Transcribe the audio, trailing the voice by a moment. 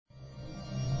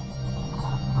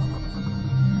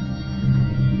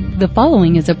The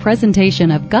following is a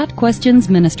presentation of Got Questions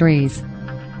Ministries.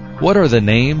 What are the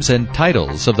names and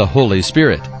titles of the Holy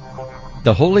Spirit?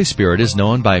 The Holy Spirit is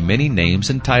known by many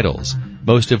names and titles,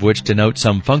 most of which denote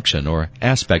some function or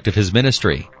aspect of His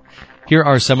ministry. Here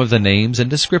are some of the names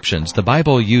and descriptions the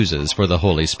Bible uses for the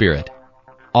Holy Spirit.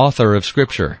 Author of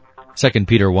Scripture, 2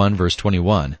 Peter 1 verse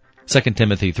 21, 2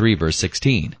 Timothy 3 verse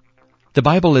 16. The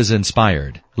Bible is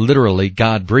inspired, literally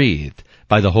God-breathed,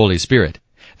 by the Holy Spirit,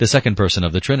 the second person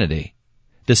of the Trinity.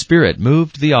 The Spirit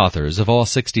moved the authors of all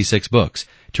 66 books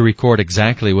to record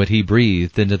exactly what He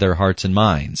breathed into their hearts and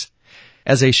minds.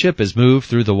 As a ship is moved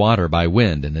through the water by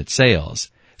wind and its sails,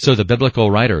 so the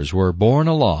biblical writers were borne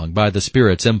along by the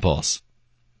Spirit's impulse.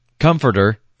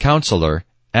 Comforter, Counselor,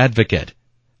 Advocate,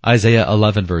 Isaiah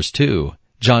 11 verse 2,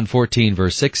 John 14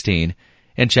 verse 16,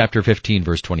 and chapter 15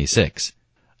 verse 26.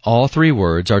 All three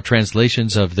words are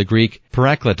translations of the Greek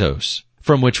parakletos,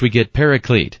 from which we get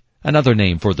paraclete, another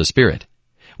name for the Spirit.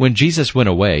 When Jesus went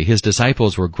away, His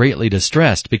disciples were greatly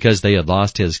distressed because they had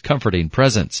lost His comforting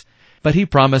presence. But He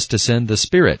promised to send the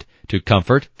Spirit to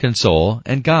comfort, console,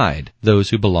 and guide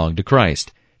those who belong to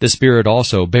Christ. The Spirit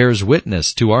also bears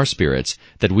witness to our spirits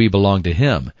that we belong to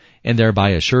Him, and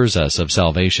thereby assures us of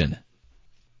salvation.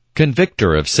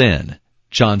 Convictor of sin,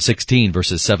 John 16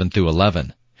 verses 7 through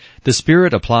 11. The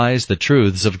Spirit applies the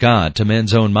truths of God to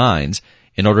men's own minds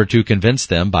in order to convince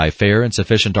them by fair and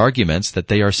sufficient arguments that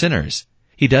they are sinners.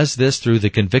 He does this through the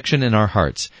conviction in our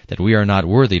hearts that we are not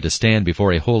worthy to stand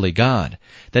before a holy God,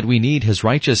 that we need His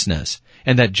righteousness,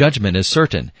 and that judgment is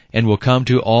certain and will come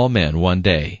to all men one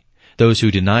day. Those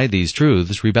who deny these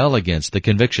truths rebel against the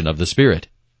conviction of the Spirit.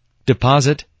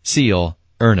 Deposit, seal,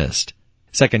 earnest.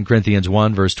 2 Corinthians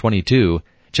 1 verse 22,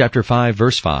 chapter 5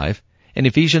 verse 5, and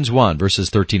Ephesians 1 verses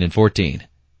 13 and 14.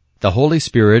 The Holy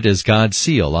Spirit is God's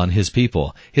seal on His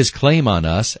people, His claim on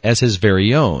us as His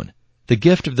very own. The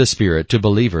gift of the Spirit to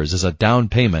believers is a down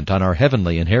payment on our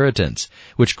heavenly inheritance,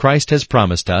 which Christ has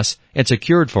promised us and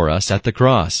secured for us at the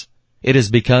cross. It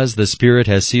is because the Spirit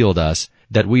has sealed us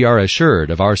that we are assured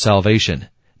of our salvation.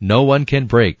 No one can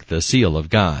break the seal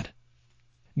of God.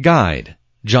 Guide,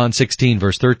 John 16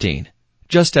 verse 13.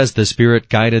 Just as the Spirit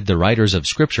guided the writers of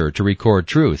Scripture to record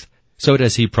truth, so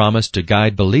does He promise to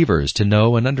guide believers to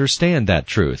know and understand that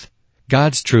truth.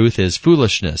 God's truth is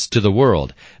foolishness to the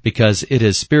world because it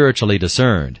is spiritually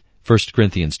discerned, 1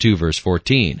 Corinthians 2 verse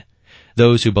 14.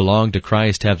 Those who belong to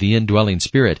Christ have the indwelling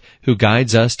Spirit who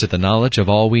guides us to the knowledge of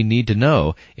all we need to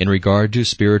know in regard to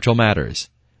spiritual matters.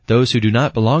 Those who do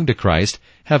not belong to Christ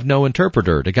have no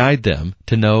interpreter to guide them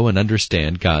to know and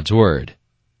understand God's Word.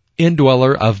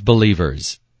 Indweller of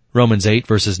believers, Romans 8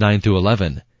 verses 9 through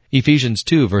 11, Ephesians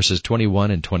 2 verses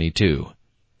 21 and 22.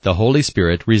 The Holy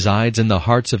Spirit resides in the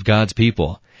hearts of God's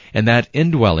people, and that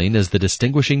indwelling is the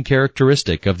distinguishing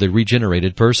characteristic of the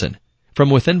regenerated person. From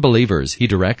within believers, He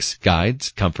directs,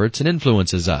 guides, comforts, and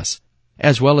influences us,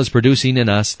 as well as producing in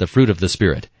us the fruit of the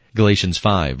Spirit, Galatians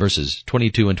 5 verses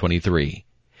 22 and 23.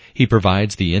 He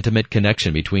provides the intimate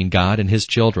connection between God and His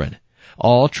children.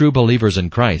 All true believers in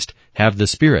Christ have the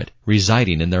Spirit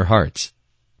residing in their hearts.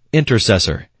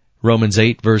 Intercessor, Romans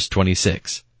 8 verse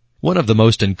 26. One of the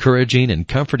most encouraging and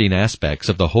comforting aspects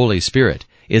of the Holy Spirit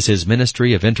is His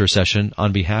ministry of intercession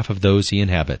on behalf of those He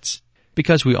inhabits.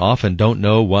 Because we often don't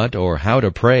know what or how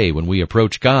to pray when we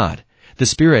approach God, the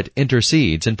Spirit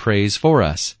intercedes and prays for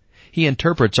us. He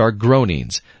interprets our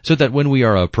groanings so that when we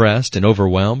are oppressed and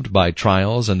overwhelmed by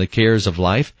trials and the cares of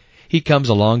life, He comes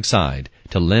alongside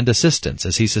to lend assistance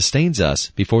as He sustains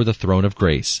us before the throne of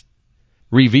grace.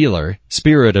 Revealer,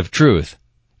 Spirit of Truth,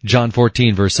 John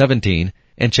 14 verse 17,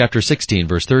 and chapter 16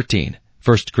 verse 13,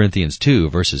 1 Corinthians 2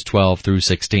 verses 12 through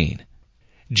 16.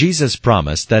 Jesus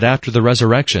promised that after the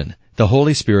resurrection, the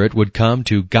Holy Spirit would come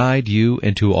to guide you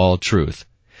into all truth.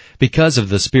 Because of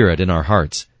the Spirit in our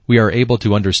hearts, we are able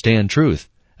to understand truth,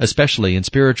 especially in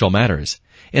spiritual matters,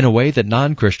 in a way that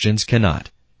non-Christians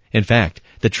cannot. In fact,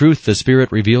 the truth the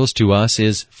Spirit reveals to us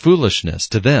is foolishness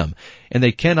to them, and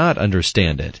they cannot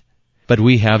understand it. But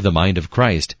we have the mind of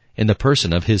Christ in the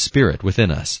person of His Spirit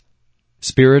within us.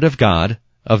 Spirit of God,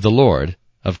 of the Lord,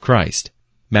 of Christ.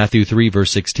 Matthew 3 verse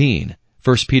 16,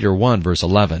 1 Peter 1 verse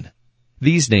 11.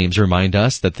 These names remind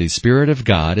us that the Spirit of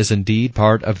God is indeed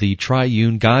part of the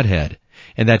triune Godhead,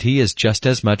 and that He is just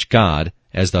as much God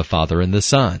as the Father and the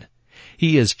Son.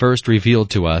 He is first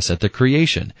revealed to us at the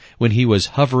creation, when He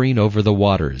was hovering over the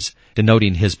waters,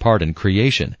 denoting His part in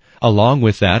creation, along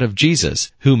with that of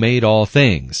Jesus, who made all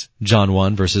things, John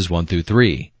 1 verses 1 through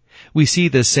 3. We see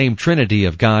this same Trinity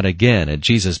of God again at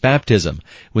Jesus' baptism,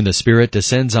 when the Spirit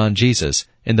descends on Jesus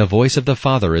and the voice of the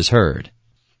Father is heard.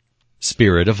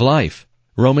 Spirit of life,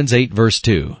 Romans 8 verse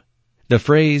 2. The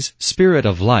phrase Spirit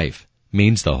of Life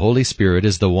means the Holy Spirit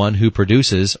is the one who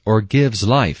produces or gives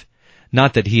life.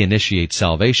 Not that he initiates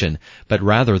salvation, but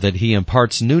rather that he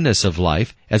imparts newness of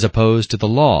life as opposed to the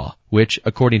law, which,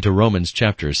 according to Romans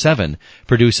chapter 7,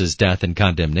 produces death and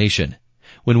condemnation.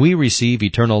 When we receive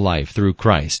eternal life through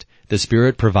Christ, the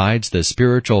Spirit provides the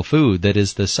spiritual food that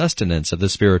is the sustenance of the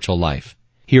spiritual life.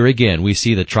 Here again we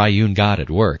see the triune God at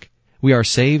work. We are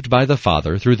saved by the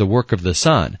Father through the work of the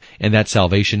Son, and that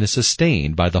salvation is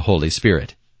sustained by the Holy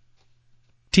Spirit.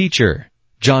 Teacher,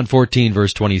 John 14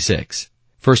 verse 26.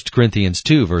 1 Corinthians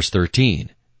 2 verse 13.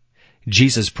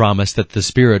 Jesus promised that the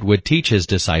Spirit would teach his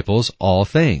disciples all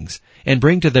things, and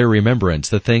bring to their remembrance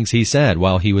the things he said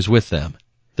while he was with them.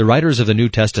 The writers of the New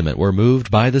Testament were moved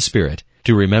by the Spirit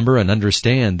to remember and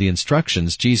understand the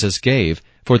instructions Jesus gave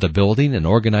for the building and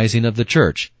organizing of the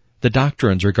church, the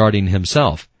doctrines regarding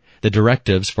himself, the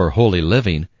directives for holy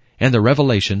living, and the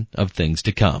revelation of things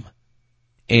to come.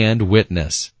 And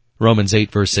witness. Romans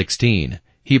 8 verse 16,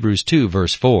 Hebrews 2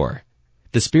 verse 4.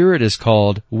 The Spirit is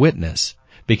called witness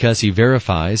because he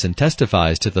verifies and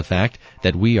testifies to the fact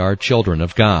that we are children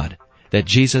of God, that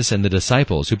Jesus and the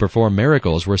disciples who perform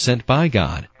miracles were sent by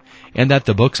God, and that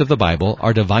the books of the Bible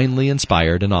are divinely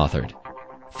inspired and authored.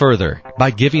 Further,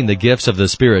 by giving the gifts of the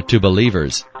Spirit to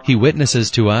believers, he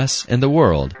witnesses to us and the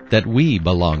world that we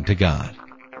belong to God.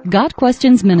 God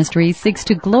Questions Ministry seeks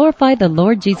to glorify the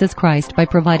Lord Jesus Christ by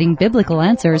providing biblical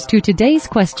answers to today's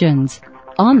questions.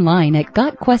 Online at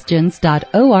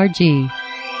GotQuestions.org.